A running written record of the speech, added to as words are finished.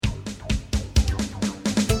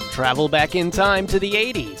Travel back in time to the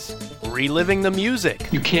 80s, reliving the music.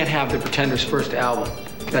 You can't have the Pretenders' first album.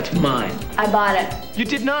 That's mine. I bought it. You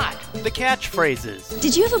did not. The catchphrases.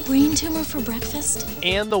 Did you have a brain tumor for breakfast?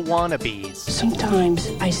 And the wannabes. Sometimes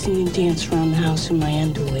I see you dance around the house in my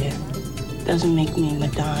underwear. Doesn't make me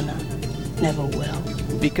Madonna. Never will.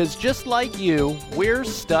 Because just like you, we're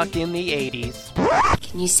stuck in the 80s.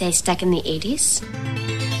 Can you say stuck in the 80s?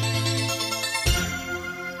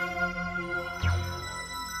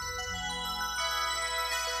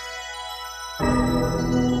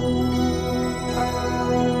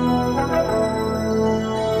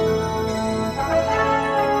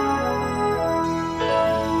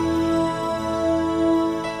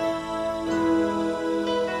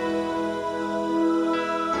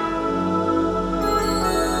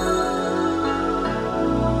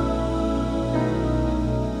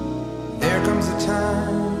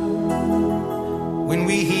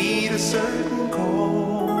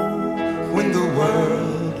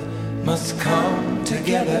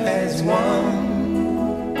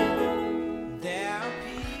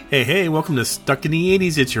 Hey, welcome to Stuck in the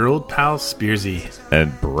 80s. It's your old pal Spearsy.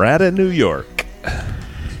 And Brad in New York.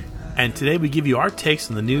 And today we give you our takes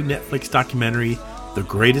on the new Netflix documentary, The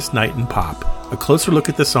Greatest Night in Pop. A closer look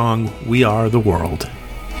at the song, We Are the World.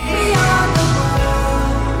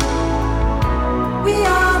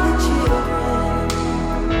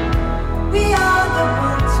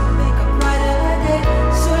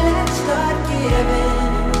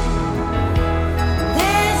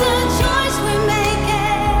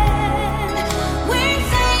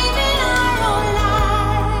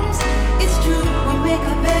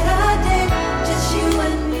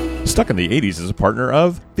 Stuck in the 80s is a partner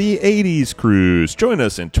of the 80s Cruise. Join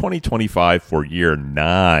us in 2025 for year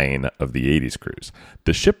 9 of the 80s Cruise.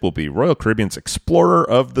 The ship will be Royal Caribbean's Explorer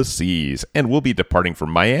of the Seas, and we'll be departing from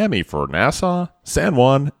Miami for Nassau, San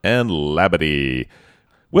Juan, and Labadee.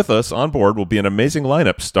 With us on board will be an amazing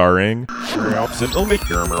lineup starring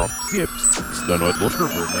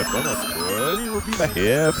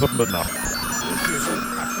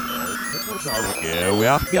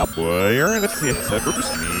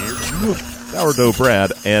Sourdough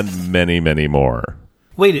Brad, and many, many more.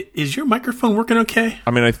 Wait, is your microphone working okay?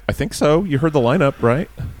 I mean, I think so. You heard the lineup, right?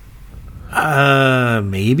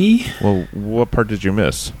 Maybe. Well, what part did you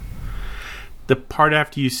miss? The part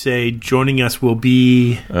after you say, joining us will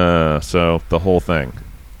be... So, the whole thing.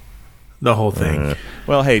 The whole thing.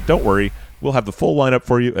 Well, hey, don't worry. We'll have the full lineup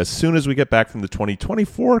for you as soon as we get back from the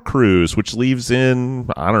 2024 cruise, which leaves in,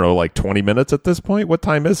 I don't know, like 20 minutes at this point? What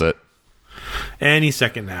time is it? Any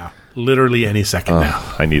second now. Literally any second now.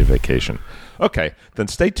 I need a vacation. Okay, then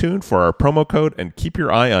stay tuned for our promo code and keep your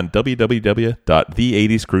eye on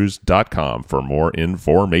www.the80scruise.com for more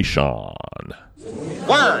information. 1,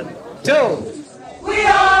 2. We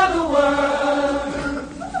are the world.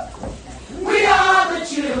 We are the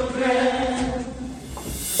children.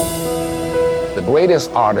 The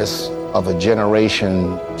greatest artists of a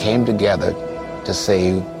generation came together to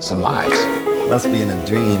save some lives. Must be in a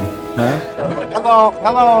dream, huh?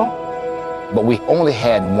 Hello. But we only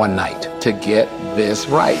had one night to get this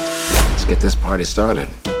right. Let's get this party started.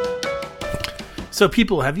 So,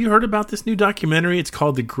 people, have you heard about this new documentary? It's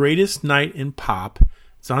called The Greatest Night in Pop.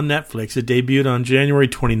 It's on Netflix. It debuted on January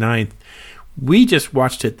 29th. We just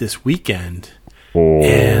watched it this weekend.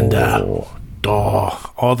 And, all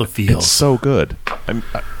the feels. It's so good. And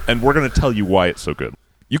we're going to tell you why it's so good.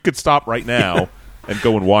 You could stop right now and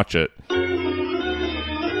go and watch it.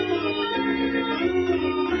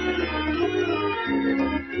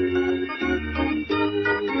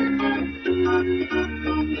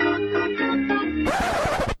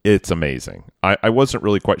 It's amazing. I wasn't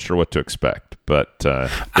really quite sure what to expect, but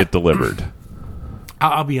it delivered.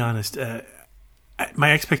 I'll be honest.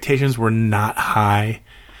 My expectations were not high.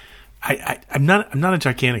 I'm not a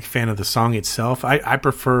gigantic fan of the song itself. I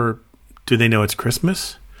prefer Do They Know It's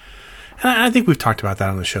Christmas? And I think we've talked about that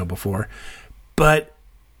on the show before. But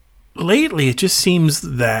lately it just seems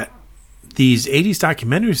that these 80s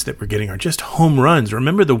documentaries that we're getting are just home runs.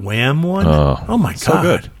 Remember the Wham one? Oh my God. So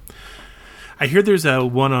good. I hear there's a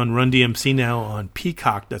one on Run DMC now on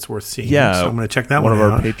Peacock that's worth seeing. Yeah. So I'm going to check that one out. One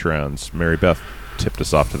of our Patreons, Mary Beth, tipped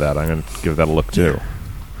us off to that. I'm going to give that a look too.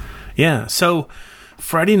 Yeah. So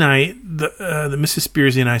Friday night, the Mrs.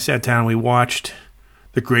 Spearsy and I sat down and we watched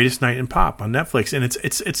The Greatest Night in Pop on Netflix. And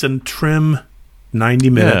it's a trim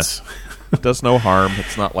 90 minutes. Yeah. It does no harm.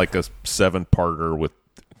 It's not like a 7-parter with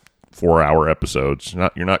 4-hour episodes.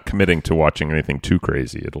 You're not committing to watching anything too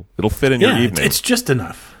crazy. It'll fit in your evening. It's just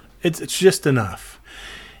enough. It's just enough.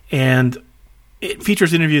 And it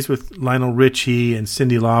features interviews with Lionel Richie and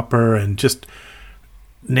Cyndi Lauper and just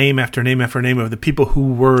name after name after name of the people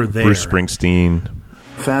who were there. Bruce Springsteen.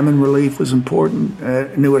 Famine relief was important.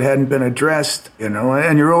 I knew it hadn't been addressed, and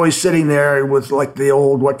you're always sitting there with like the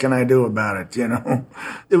old, what can I do about it,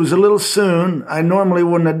 It was a little soon. I normally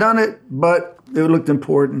wouldn't have done it, but it looked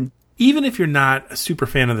important. Even if you're not a super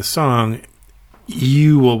fan of the song,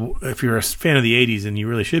 you will, if you're a fan of the 80s, and you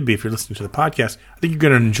really should be if you're listening to the podcast, I think you're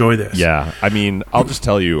going to enjoy this. Yeah. I mean, I'll just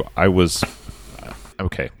tell you,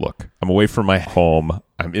 okay, look, I'm away from my home.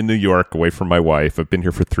 I'm in New York, away from my wife. I've been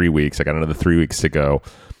here for 3 weeks. I got another 3 weeks to go.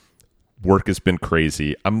 Work has been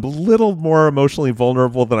crazy. I'm a little more emotionally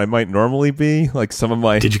vulnerable than I might normally be. Like some of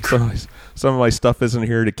my stuff isn't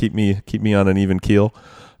here to keep me on an even keel.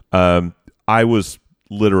 I was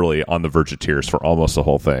literally on the verge of tears for almost the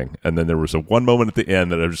whole thing, and then there was one moment at the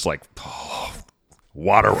end that I was just like, oh,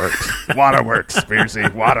 waterworks,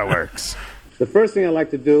 Spearsy, waterworks. The first thing I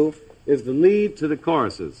like to do is the lead to the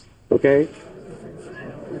choruses. Okay.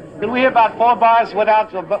 Can we hear about 4 bars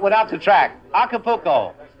without the track?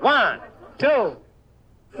 Acapulco. 1, 2.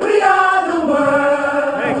 We are the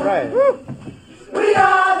world. Hey, right. We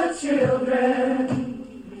are the children.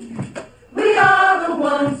 We are the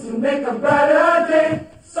ones who make a brighter day.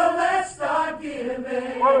 So let's start giving.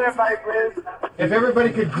 Everybody, please. If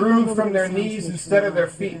everybody could groove from their knees instead of their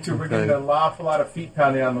feet, too, we're getting an awful lot of feet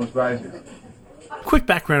pounding on those risers. Quick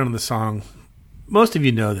background on the song. Most of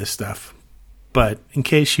you know this stuff, but in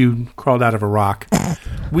case you crawled out of a rock,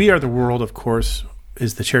 We Are the World, of course,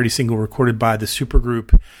 is the charity single recorded by the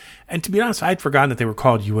supergroup. And to be honest, I'd forgotten that they were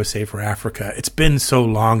called USA for Africa. It's been so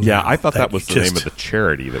long. Yeah, I thought that was the name of the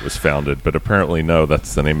charity that was founded, but apparently no,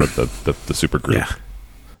 that's the name of the supergroup. Yeah.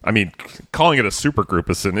 I mean, calling it a supergroup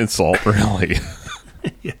is an insult, really.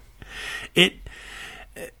 Yeah.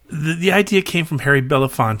 The idea came from Harry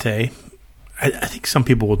Belafonte. I think some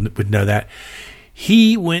people would know that.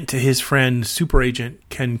 He went to his friend super agent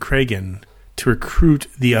Ken Cragen to recruit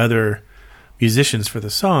the other musicians for the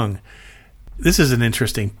song. This is an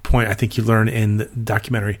interesting point I think you learn in the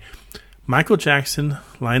documentary. Michael Jackson,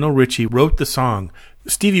 Lionel Richie wrote the song.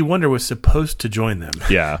 Stevie Wonder was supposed to join them.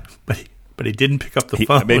 Yeah. But he didn't pick up the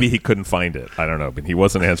phone. Maybe he couldn't find it. I don't know, but he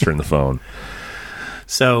wasn't answering the phone.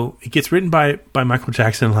 So it gets written by Michael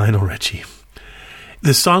Jackson and Lionel Richie.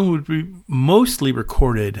 The song would be mostly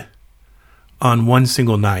recorded on one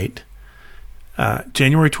single night,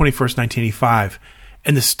 January 21st, 1985.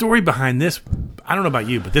 And the story behind this, I don't know about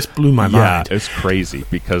you, but this blew my mind. Yeah, it's crazy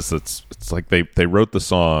because it's like they wrote the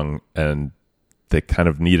song and they kind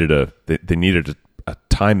of needed a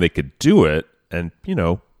time they could do it. And,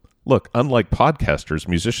 look, unlike podcasters,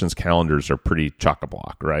 musicians' calendars are pretty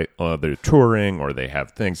chock-a-block, right? They're touring or they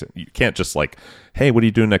have things. You can't just like, hey, what are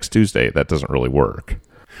you doing next Tuesday? That doesn't really work.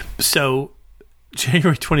 So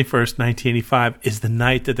January 21st, 1985 is the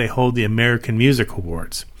night that they hold the American Music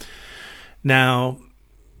Awards. Now,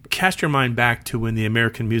 cast your mind back to when the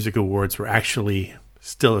American Music Awards were actually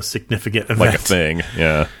still a significant event. Like a thing,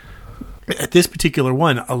 yeah. At this particular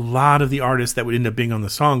one, a lot of the artists that would end up being on the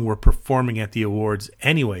song were performing at the awards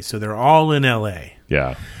anyway, so they're all in L.A.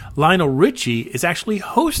 Yeah. Lionel Richie is actually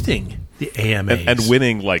hosting the AMAs. And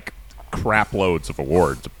winning, like, crap loads of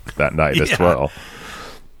awards that night as well.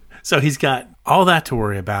 So he's got all that to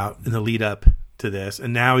worry about in the lead up to this,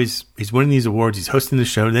 and now he's winning these awards, he's hosting the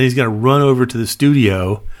show, and then he's going to run over to the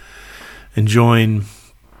studio and join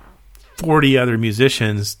 40 other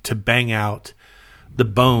musicians to bang out the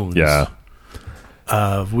bones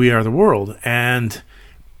of We Are the World. And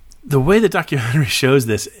the way the documentary shows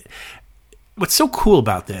this, what's so cool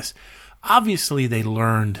about this, obviously they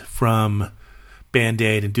learned from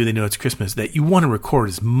Band-Aid and Do They Know It's Christmas that you want to record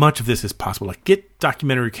as much of this as possible. Like, get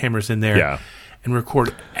documentary cameras in there and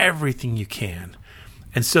record everything you can.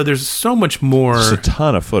 And so there's so much more. There's a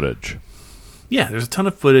ton of footage. Yeah, there's a ton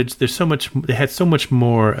of footage. There's so much. They had so much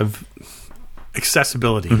more of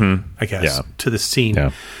accessibility, I guess, to the scene.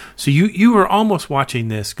 Yeah. So you were almost watching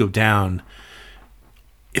this go down.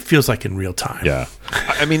 It feels like in real time. Yeah.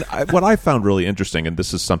 I mean, what I found really interesting, and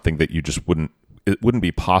this is something that you just wouldn't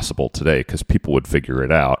be possible today because people would figure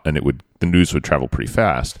it out and the news would travel pretty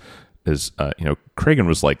fast, is, Cragen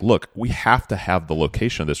was like, look, we have to have the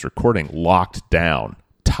location of this recording locked down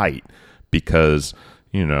tight because,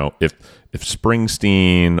 if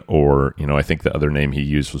Springsteen or, I think the other name he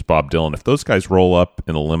used was Bob Dylan, if those guys roll up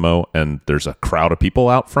in a limo and there's a crowd of people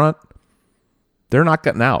out front, they're not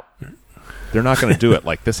getting out. They're not going to do it.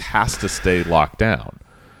 Like, this has to stay locked down.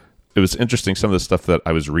 It was interesting, some of the stuff that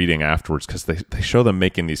I was reading afterwards, because they show them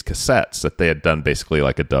making these cassettes that they had done basically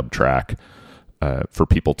like a dub track for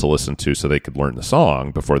people to listen to so they could learn the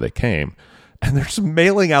song before they came. And they're just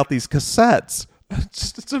mailing out these cassettes.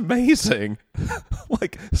 It's amazing.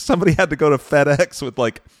 like somebody had to go to FedEx with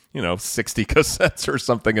 60 cassettes or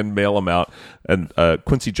something and mail them out. And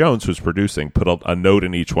Quincy Jones, who's producing, put a note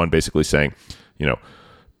in each one basically saying,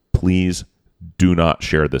 please do not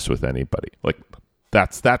share this with anybody. Like,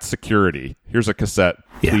 that's security. Here's a cassette.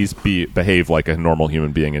 Yeah. Please behave like a normal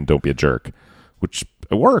human being and don't be a jerk. Which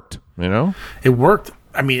it worked, It worked.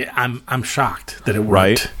 I mean, I'm shocked that it worked.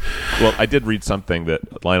 Right? Well, I did read something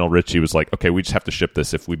that Lionel Richie was like, okay, we just have to ship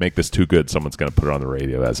this. If we make this too good, someone's going to put it on the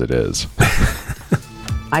radio as it is.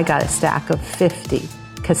 I got a stack of 50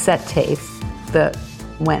 cassette tapes that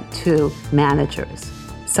went to managers.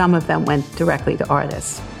 Some of them went directly to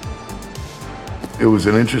artists. It was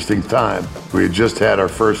an interesting time. We had just had our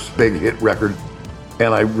first big hit record,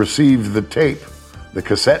 and I received the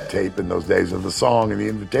cassette tape in those days of the song and the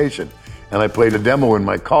invitation. And I played a demo in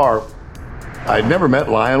my car. I'd never met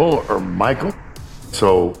Lionel or Michael,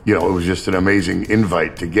 so, it was just an amazing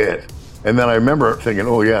invite to get. And then I remember thinking,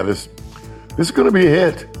 oh yeah, this is going to be a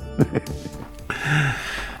hit.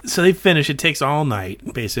 So they finish. It takes all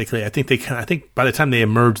night, basically. I think by the time they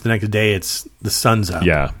emerge the next day, the sun's up.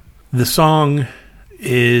 Yeah. The song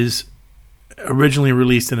is originally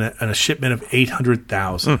released in a shipment of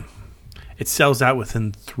 800,000. It sells out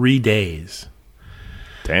within 3 days.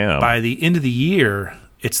 Damn. By the end of the year,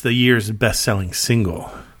 it's the year's best-selling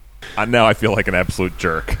single. Now I feel like an absolute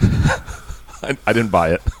jerk. I didn't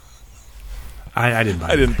buy it. I didn't buy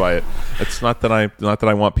it. I didn't buy it. It's not that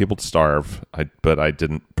I want people to starve, but I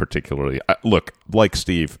didn't particularly. Look, like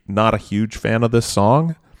Steve, not a huge fan of this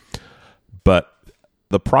song, but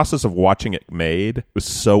the process of watching it made was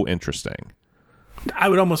so interesting. I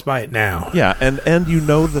would almost buy it now. Yeah, and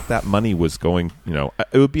that money was going,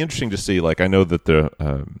 it would be interesting to see, I know that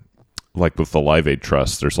with the Live Aid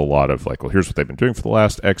Trust, there's a lot of here's what they've been doing for the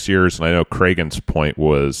last X years, and I know Cragen's point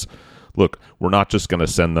was, look, we're not just going to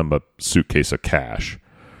send them a suitcase of cash.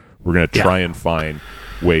 We're going to try and find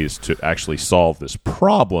ways to actually solve this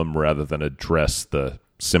problem rather than address the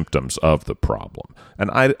symptoms of the problem.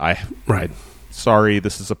 And right. Sorry,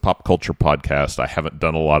 this is a pop culture podcast. I haven't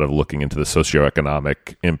done a lot of looking into the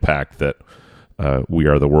socioeconomic impact that We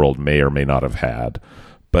Are the World may or may not have had.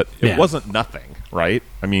 But it wasn't nothing, right?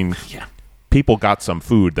 I mean, people got some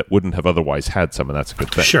food that wouldn't have otherwise had some, and that's a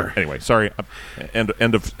good thing. Sure. Anyway, sorry. End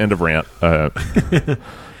of rant.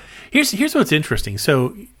 Here's what's interesting.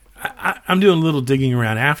 So I'm doing a little digging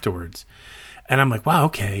around afterwards, and I'm like, wow,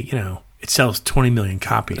 okay, it sells 20 million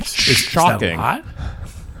copies. Shocking. Is that a lot?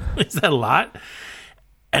 Is that a lot?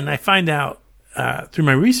 And I find out through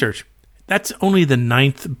my research, that's only the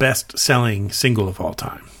 9th best-selling single of all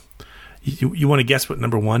time. You want to guess what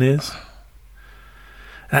number 1 is?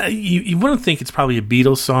 You want to think it's probably a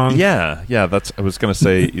Beatles song. Yeah. I was going to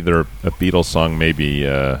say either a Beatles song, maybe.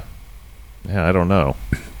 I don't know.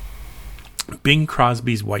 Bing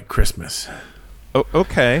Crosby's White Christmas. Oh,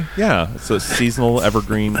 okay. Yeah, it's a seasonal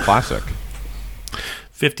evergreen classic.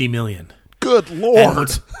 50 million. Good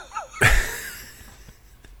Lord.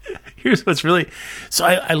 Here's what's really... So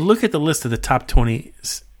I look at the list of the top 20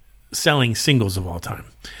 selling singles of all time.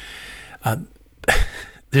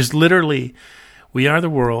 There's literally We Are the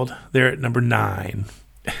World. They're at number 9.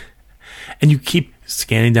 And you keep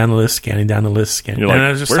scanning down the list. You're and like,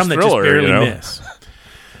 there's just some that just Thriller, barely miss.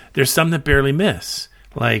 There's some that barely miss.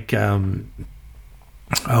 Like,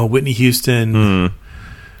 Whitney Houston...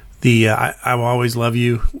 The I Will Always Love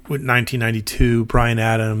You, 1992, Bryan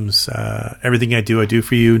Adams, Everything I Do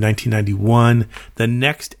For You, 1991. The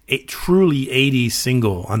next truly 80s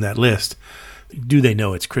single on that list, Do They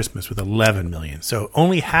Know It's Christmas, with 11 million. So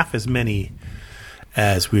only half as many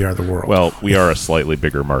as We Are the World. Well, we are a slightly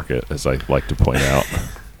bigger market, as I like to point out.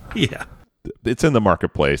 Yeah. It's in the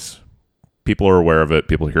marketplace. People are aware of it.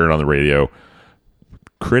 People hear it on the radio.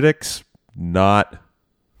 Critics, not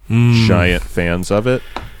giant fans of it.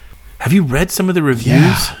 Have you read some of the reviews?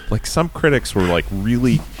 Yeah. Some critics were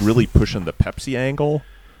really, really pushing the Pepsi angle.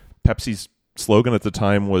 Pepsi's slogan at the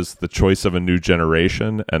time was the choice of a new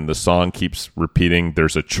generation, and the song keeps repeating,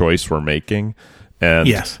 there's a choice we're making. And,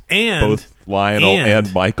 and both Lionel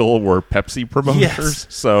and Michael were Pepsi promoters. Yes.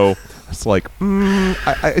 So it's I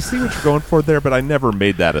see what you're going for there, but I never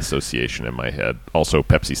made that association in my head. Also,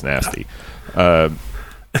 Pepsi's nasty.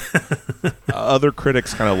 Other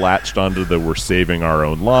critics kind of latched onto the "we're saving our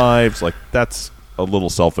own lives." That's a little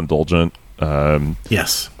self-indulgent.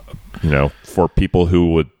 Yes, for people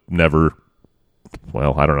who would never,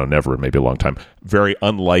 never, maybe a long time, very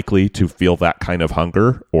unlikely to feel that kind of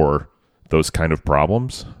hunger or those kind of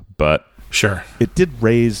problems. But sure, it did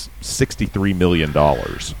raise $63 million.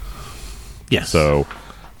 Yes. So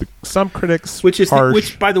some critics, which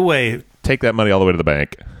by the way, take that money all the way to the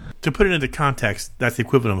bank. to put it into context, that's the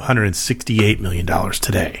equivalent of $168 million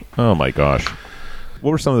today. Oh my gosh!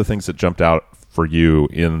 What were some of the things that jumped out for you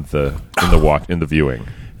in the viewing?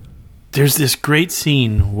 There's this great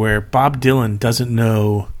scene where Bob Dylan doesn't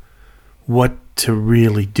know what to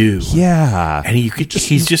really do. Yeah, and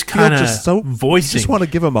he's just kind of voicing. You just want to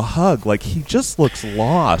give him a hug. Like, he just looks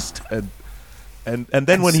lost. And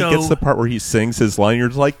then when he gets the part where he sings his line, you're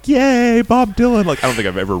just like, yay, Bob Dylan. Like, I don't think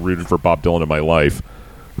I've ever rooted for Bob Dylan in my life.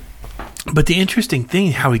 But the interesting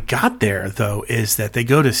thing, how he got there, though, is that they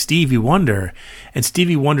go to Stevie Wonder, and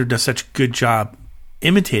Stevie Wonder does such a good job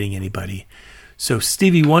imitating anybody. So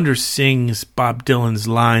Stevie Wonder sings Bob Dylan's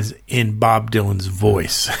lines in Bob Dylan's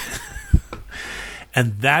voice.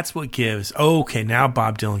 And that's what gives, okay, now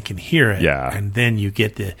Bob Dylan can hear it. Yeah. And then you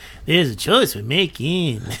get there's a choice we're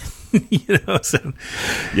making. So,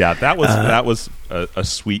 yeah, that was a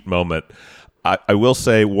sweet moment. I will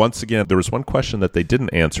say, once again, there was one question that they didn't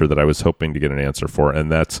answer that I was hoping to get an answer for,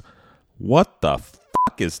 and that's, what the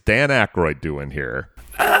fuck is Dan Aykroyd doing here?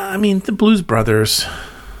 The Blues Brothers.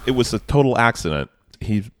 It was a total accident.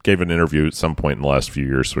 He gave an interview at some point in the last few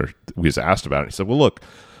years where he was asked about it. He said, well, look,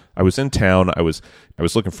 I was in town. I was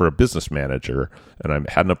looking for a business manager, and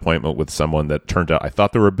I had an appointment with someone that turned out I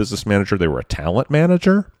thought they were a business manager. They were a talent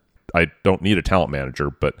manager. I don't need a talent manager,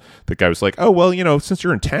 but the guy was like, oh, well, since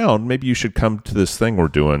you're in town, maybe you should come to this thing we're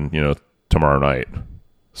doing, tomorrow night.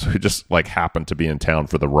 So he just happened to be in town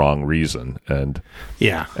for the wrong reason and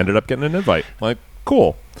ended up getting an invite. Like,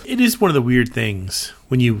 cool. It is one of the weird things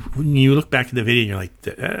when you look back at the video and you're like,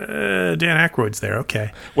 Dan Aykroyd's there.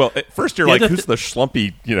 Okay. Well, at first you're like, who's the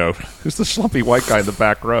schlumpy white guy in the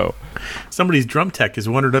back row? Somebody's drum tech has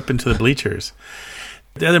wandered up into the bleachers.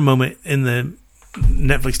 The other moment in the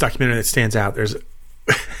Netflix documentary that stands out, there's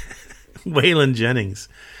Waylon Jennings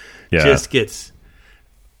just gets,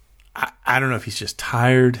 I don't know if he's just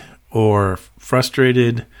tired or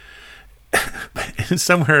frustrated, but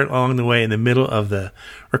somewhere along the way in the middle of the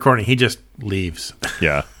recording, he just leaves.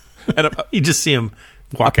 Yeah. And you just see him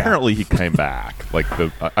walk apparently out. He came back.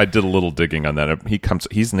 I did a little digging on that.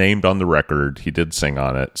 He's named on the record. He did sing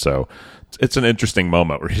on it. So it's an interesting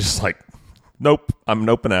moment where he's just like, nope, I'm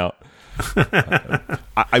noping out.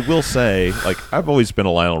 I will say, I've always been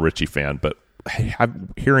a Lionel Richie fan, but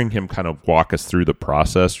I'm hearing him kind of walk us through the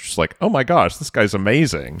process, just like, oh my gosh, this guy's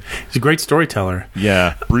amazing. He's a great storyteller.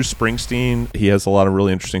 Yeah. Bruce Springsteen, he has a lot of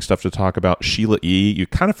really interesting stuff to talk about. Sheila E., you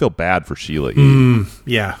kind of feel bad for Sheila E.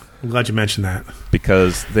 Yeah, I'm glad you mentioned that.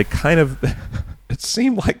 Because they kind of, it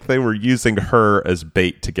seemed like they were using her as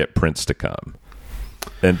bait to get Prince to come.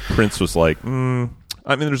 And Prince was like,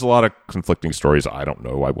 there's a lot of conflicting stories. I don't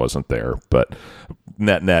know. I wasn't there, but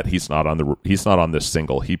net, he's not on this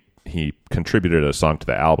single. He contributed a song to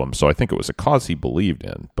the album, so I think it was a cause he believed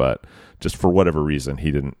in. But just for whatever reason,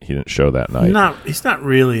 he didn't show that night. He's not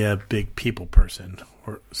really a big people person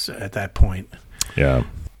at that point. Yeah.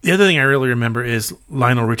 The other thing I really remember is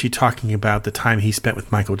Lionel Richie talking about the time he spent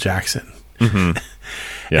with Michael Jackson. Mm-hmm.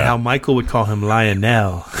 Yeah. And how Michael would call him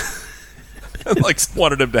Lionel.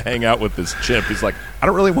 Wanted him to hang out with this chimp. He's like, I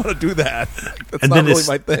don't really want to do that. That's not really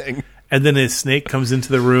my thing. And then his snake comes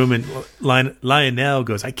into the room, and Lionel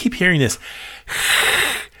goes, I keep hearing this.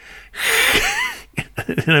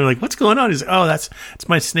 And I'm like, what's going on? He's like, oh, that's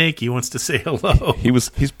my snake. He wants to say hello.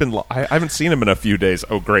 I haven't seen him in a few days.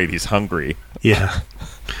 Oh, great. He's hungry. Yeah.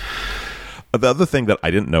 The other thing that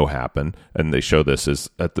I didn't know happened, and they show this, is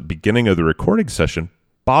at the beginning of the recording session,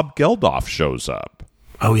 Bob Geldof shows up.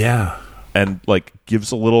 Oh, yeah. And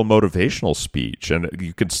gives a little motivational speech, and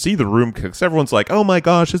you can see the room because everyone's like, "Oh my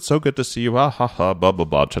gosh, it's so good to see you!" Ha ha ha, blah blah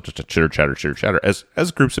blah, chitter chatter,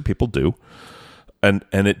 as groups of people do, and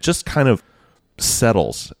it just kind of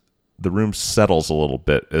settles. The room settles a little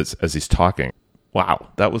bit as he's talking. Wow,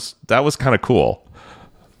 that was kind of cool.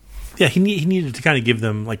 Yeah, he needed to kind of give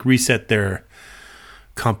them reset their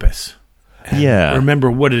compass. Yeah. Remember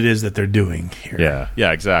what it is that they're doing here.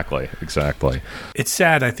 Yeah, exactly. It's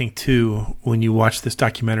sad, I think, too, when you watch this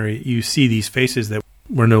documentary, you see these faces that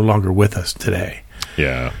were no longer with us today.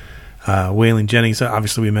 Yeah. Waylon Jennings,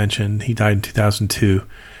 obviously we mentioned, he died in 2002.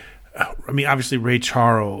 Obviously Ray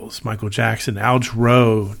Charles, Michael Jackson, Al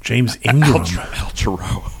Jarreau, James Ingram. Al Jarreau,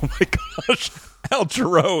 oh my gosh. Al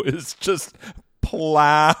Jarreau is just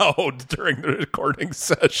plowed during the recording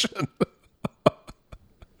session.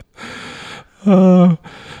 The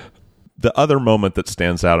other moment that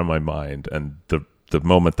stands out in my mind, and the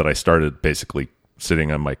moment that I started basically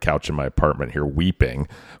sitting on my couch in my apartment here weeping,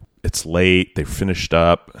 it's late, they finished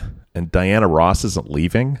up, and Diana Ross isn't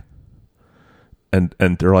leaving. And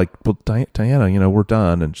they're like, well, Diana, we're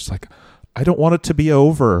done. And she's like, I don't want it to be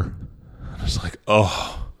over. And I was like,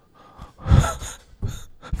 oh,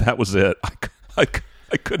 that was it. I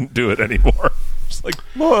couldn't do it anymore. Just like,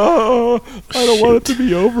 I don't want it to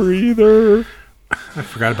be over either. I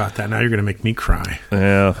forgot about that. Now you're going to make me cry.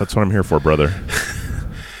 Yeah, that's what I'm here for, brother.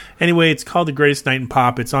 Anyway, it's called The Greatest Night in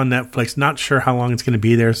Pop. It's on Netflix. Not sure how long it's going to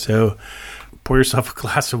be there, so pour yourself a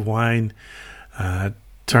glass of wine,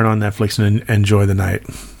 turn on Netflix, and enjoy the night.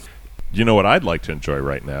 You know what I'd like to enjoy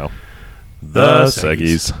right now? The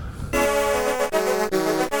Seggies.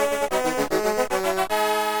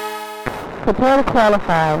 Prepare to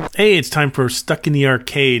qualify. Hey, it's time for Stuck in the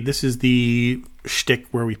Arcade. This is the shtick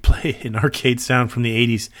where we play an arcade sound from the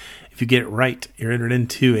 80s. If you get it right, you're entered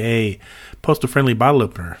into a postal-friendly bottle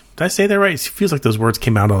opener. Did I say that right? It feels like those words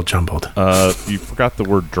came out all jumbled. You forgot the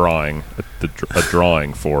word drawing. A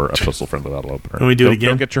drawing for a postal-friendly bottle opener. Can we do it again?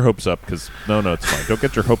 Don't get your hopes up, because... No, it's fine. Don't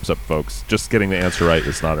get your hopes up, folks. Just getting the answer right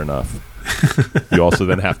is not enough. You also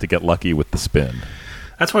then have to get lucky with the spin.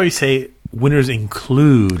 That's why we say winners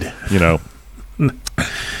include...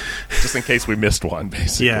 Just in case we missed one,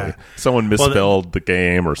 basically. Yeah. Someone misspelled the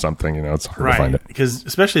game or something, it's hard to find it. Because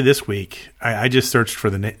especially this week, I just searched for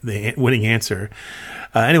the winning answer.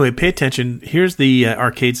 Anyway, pay attention. Here's the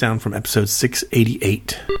arcade sound from episode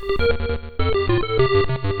 688.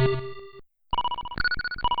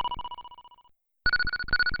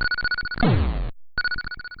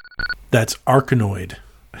 That's Arkanoid.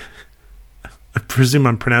 I presume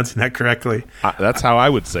I'm pronouncing that correctly. That's how I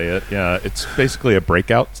would say it. Yeah, it's basically a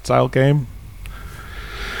breakout style game.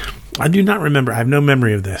 I do not remember. I have no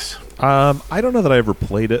memory of this. I don't know that I ever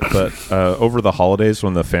played it, but over the holidays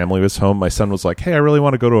when the family was home, my son was like, "Hey, I really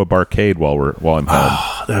want to go to a barcade while I'm home."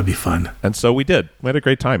 Oh, that'd be fun. And so we did. We had a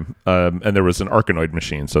great time. And there was an Arkanoid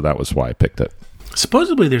machine, so that was why I picked it.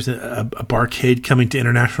 Supposedly, there's a barcade coming to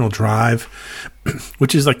International Drive,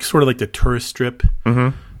 which is sort of like the tourist strip.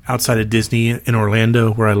 Mm-hmm. Outside of Disney in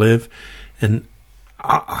Orlando, where I live, and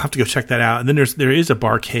I'll have to go check that out. And then there is a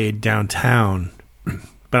barcade downtown,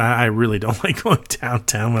 but I really don't like going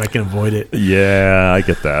downtown when I can avoid it. Yeah, I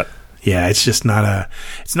get that. Yeah, it's just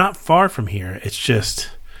it's not far from here. It's just,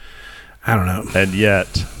 I don't know. And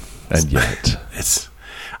yet,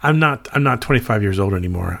 I'm not 25 years old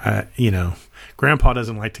anymore. Grandpa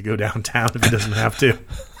doesn't like to go downtown if he doesn't have to.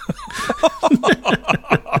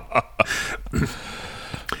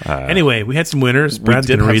 Anyway, we had some winners. Brad's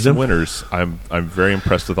going to read them. Winners. I'm very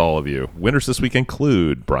impressed with all of you. Winners this week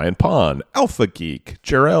include Brian Pond, Alpha Geek,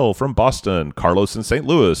 Jarell from Boston, Carlos in St.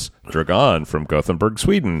 Louis, Dragon from Gothenburg,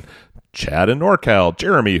 Sweden, Chad in NorCal,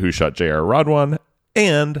 Jeremy who shot J.R. Rodwan,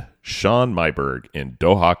 and Sean Myberg in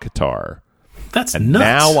Doha, Qatar. That's and nuts.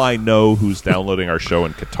 Now I know who's downloading our show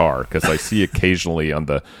in Qatar, because I see occasionally on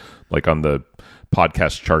the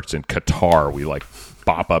podcast charts in Qatar, we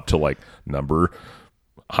bop up to number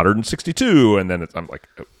 162, and then I'm like,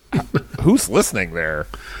 who's listening there?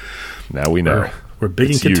 Now we know. We're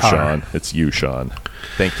big it's in Qatar. You, Sean. It's you, Sean.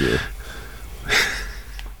 Thank you.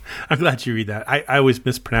 I'm glad you read that. I always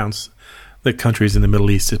mispronounce the countries in the Middle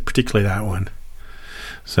East, particularly that one.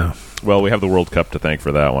 So, well, we have the World Cup to thank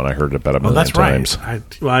for that one. I heard it about a million times. Right.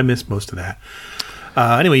 I missed most of that.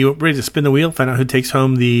 Anyway, you ready to spin the wheel, find out who takes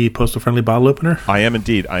home the postal-friendly bottle opener? I am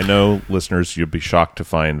indeed. I know, listeners, you'll be shocked to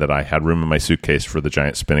find that I had room in my suitcase for the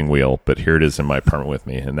giant spinning wheel, but here it is in my apartment with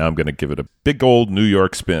me, and now I'm going to give it a big old New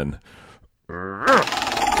York spin. Ooh,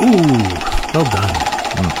 well done.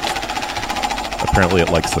 Apparently it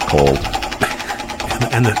likes the cold.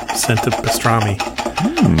 and the scent of pastrami.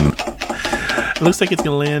 It looks like it's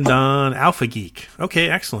going to land on Alpha Geek. Okay,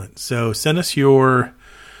 excellent. So send us your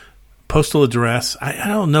postal address. I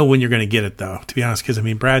don't know when you're going to get it, though, to be honest, because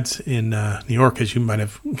Brad's in New York, as you might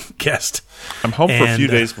have guessed. I'm home for a few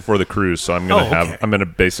days before the cruise, so I'm going to I'm going to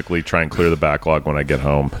basically try and clear the backlog when I get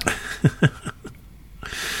home.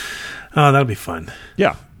 Oh, that'll be fun.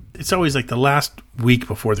 Yeah. It's always the last week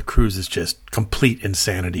before the cruise is just complete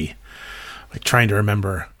insanity. Trying to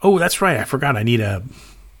remember, oh, that's right, I forgot I need a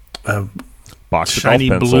box shiny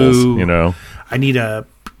of golf pencils, blue. I need a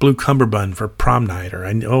blue cummerbund for prom night, or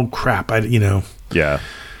oh crap, Yeah.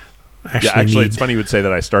 Actually, it's funny you would say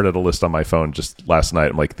that. I started a list on my phone just last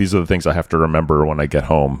night. I'm like, these are the things I have to remember when I get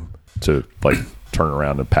home to turn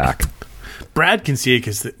around and pack. Brad can see it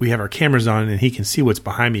because we have our cameras on, and he can see what's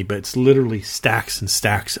behind me. But it's literally stacks and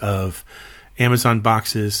stacks of Amazon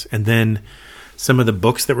boxes, and then some of the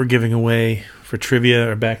books that we're giving away for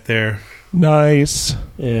trivia are back there. Nice.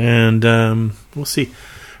 And we'll see.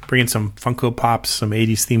 Bring in some Funko Pops, some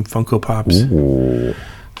 80s themed Funko Pops. Ooh,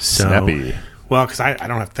 snappy. Well, because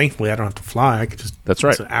thankfully I don't have to fly. I could just. That's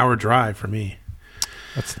right. It's an hour drive for me.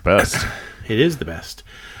 That's the best. It is the best.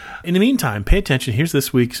 In the meantime, pay attention. Here's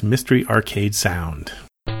this week's Mystery Arcade Sound.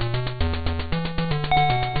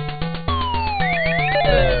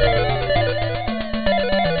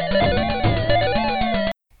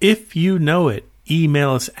 If you know it,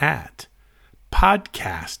 email us at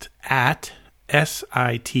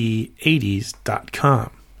podcast@sit80s.com.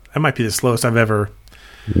 That might be the slowest I've ever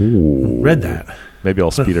read that. Maybe I'll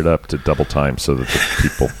speed it up to double time so that the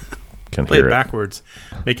people can play hear it it backwards.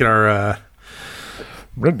 Make it our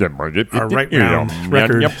right round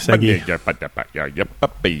record, Seggy.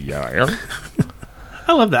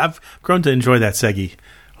 I love that. I've grown to enjoy that, Seggy.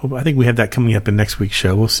 I think we have that coming up in next week's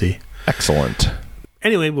show. We'll see. Excellent.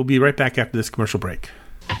 Anyway, we'll be right back after this commercial break.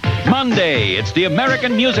 Monday, it's the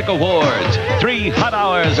American Music Awards. 3 hot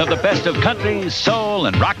hours of the best of country, soul,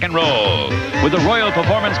 and rock and roll. With a royal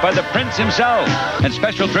performance by the Prince himself and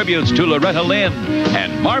special tributes to Loretta Lynn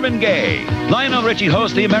and Marvin Gaye. Lionel Richie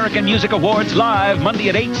hosts the American Music Awards live Monday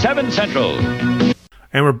at 8, 7 Central.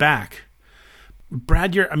 And we're back.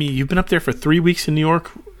 Brad, you've been up there for 3 weeks in New York?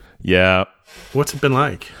 Yeah. What's it been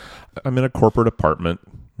like? I'm in a corporate apartment.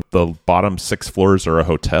 The bottom 6 floors are a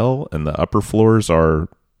hotel, and the upper floors are,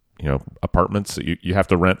 apartments that you have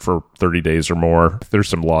to rent for 30 days or more. There's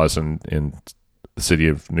some laws in the city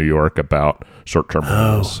of New York about short-term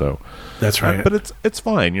rentals. So that's right. But it's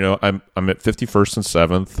fine. I'm at 51st and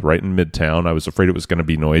 7th, right in Midtown. I was afraid it was going to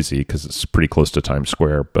be noisy because it's pretty close to Times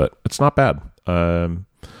Square, but it's not bad.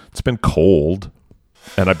 It's been cold,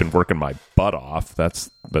 and I've been working my butt off. That's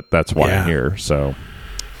why I'm here. So.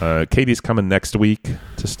 Katie's coming next week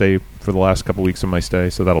to stay for the last couple weeks of my stay,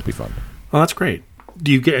 so that'll be fun. Well, that's great.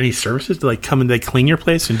 Do you get any services? Do they come and they clean your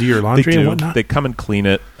place and do your laundry and whatnot? They come and clean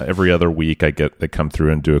it every other week. They come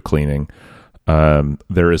through and do a cleaning.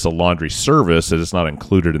 There is a laundry service. It is not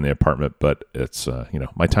included in the apartment, but it's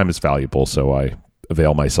my time is valuable, so I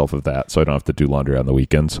avail myself of that, so I don't have to do laundry on the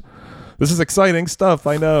weekends. This is exciting stuff,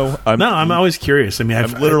 I know. I'm always curious. I'm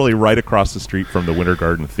literally right across the street from the Winter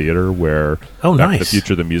Garden Theater where Back to the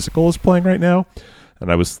Future the Musical is playing right now.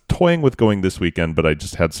 And I was toying with going this weekend, but I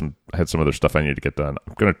just had some other stuff I needed to get done.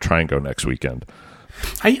 I'm going to try and go next weekend.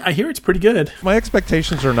 I hear it's pretty good. My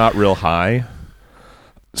expectations are not real high.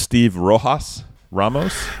 Steve Ramos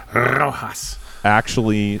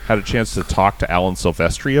actually had a chance to talk to Alan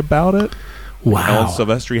Silvestri about it. Wow. Alan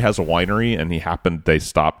Silvestri has a winery, and they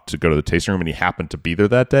stopped to go to the tasting room, and he happened to be there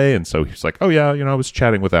that day. And so he's like, oh, yeah, I was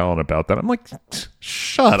chatting with Alan about that. I'm like,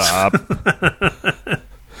 shut up.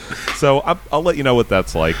 So I'll let you know what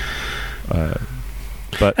that's like. But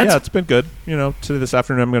yeah, it's been good. Today, this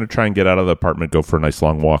afternoon, I'm going to try and get out of the apartment, go for a nice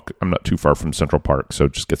long walk. I'm not too far from Central Park, so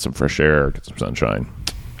just get some fresh air, get some sunshine.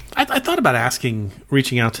 I thought about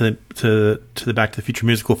reaching out to the Back to the Future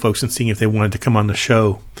musical folks and seeing if they wanted to come on the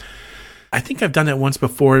show. I think I've done that once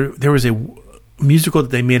before. There was a musical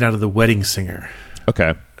that they made out of The Wedding Singer.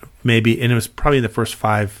 Okay. Maybe, and it was probably in the first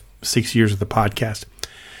 5-6 years of the podcast.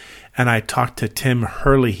 And I talked to Tim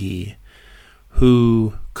Herlihy,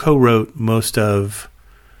 who co-wrote most of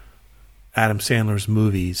Adam Sandler's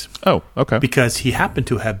movies. Oh, okay. Because he happened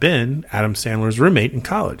to have been Adam Sandler's roommate in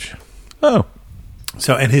college. Oh.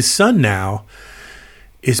 So, and his son now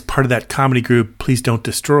is part of that comedy group Please Don't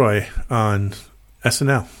Destroy on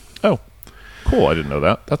SNL. Oh. Cool, I didn't know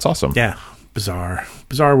that. That's awesome. Yeah, bizarre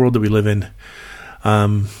world that we live in.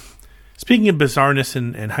 Speaking of bizarreness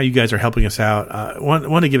and how you guys are helping us out, I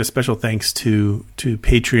want to give a special thanks to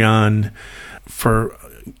Patreon for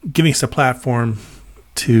giving us a platform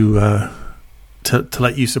to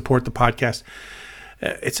let you support the podcast.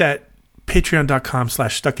 It's at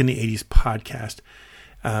patreon.com/stuckinthe80s podcast.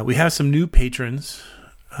 We have some new patrons.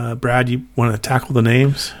 Brad, you want to tackle the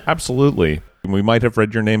names? Absolutely. We might have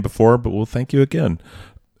read your name before, but we'll thank you again.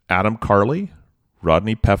 Adam Carley,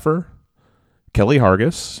 Rodney Peffer, Kelly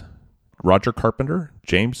Hargis, Roger Carpenter,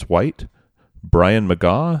 James White, Brian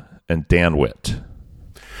McGaw, and Dan Witt.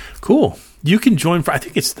 Cool. You can join for I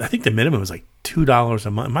think the minimum is like $2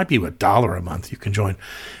 a month. It might be $1 a month you can join.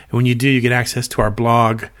 And when you do, you get access to our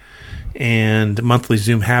blog and monthly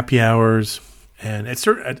Zoom happy hours. And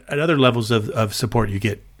at other levels of support, you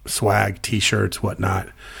get swag, T-shirts, whatnot.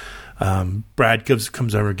 Brad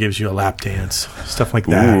comes over, gives you a lap dance, stuff like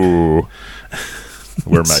that. Ooh.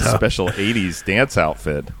 Wear my special 80s dance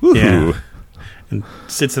outfit. Woo-hoo. Yeah. And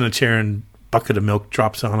sits in a chair and bucket of milk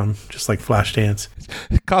drops on him, just like Flashdance.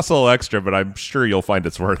 It costs a little extra, but I'm sure you'll find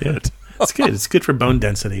it's worth it. It's good. It's good for bone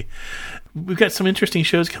density. We've got some interesting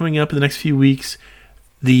shows coming up in the next few weeks.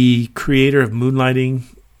 The creator of Moonlighting,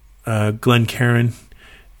 Glenn Caron,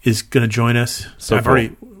 is going to join us. So I've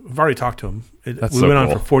already talked to him. We went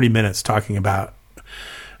on for 40 minutes talking about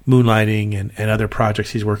Moonlighting and other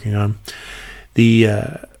projects he's working on. The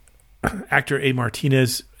actor A.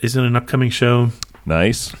 Martinez is in an upcoming show.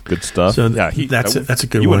 Nice, good stuff. So yeah, that's a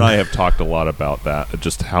good one. You and I have talked a lot about that.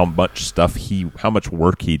 Just how much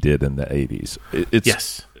work he did in the 80s.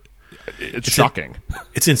 It's shocking.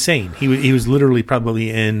 It's insane. He was literally probably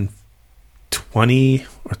in 20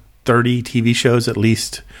 or 30 TV shows at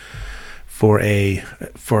least for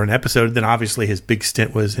an episode. Then obviously his big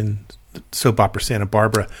stint was in soap opera Santa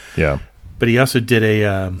Barbara. Yeah. But he also did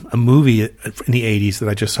a movie in the 80s that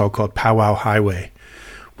I just saw called Powwow Highway,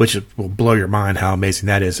 which will blow your mind how amazing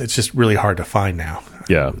that is. It's just really hard to find now.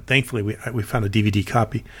 Yeah. Thankfully, we found a DVD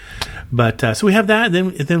copy. But so we have that,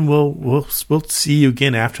 and then we'll see you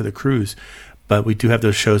again after the cruise. But we do have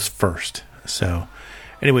those shows first. So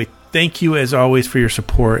anyway, thank you as always for your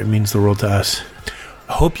support. It means the world to us.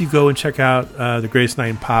 I hope you go and check out The Greatest Night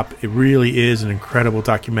in Pop. It really is an incredible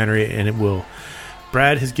documentary, and it will.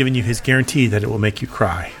 Brad has given you his guarantee that it will make you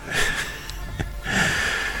cry.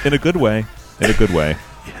 In a good way. In a good way.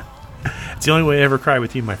 It's the only way I ever cry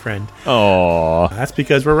with you, my friend. Aww. That's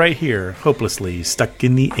because we're right here, hopelessly stuck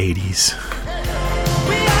in the 80s.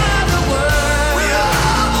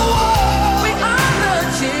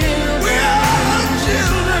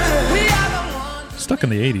 Stuck in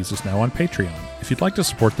the 80s is now on Patreon. If you'd like to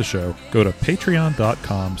support the show, go to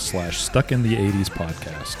patreon.com/stuckintheeighties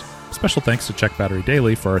podcast. Special thanks to Check Battery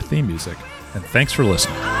Daily for our theme music, and thanks for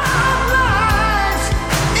listening.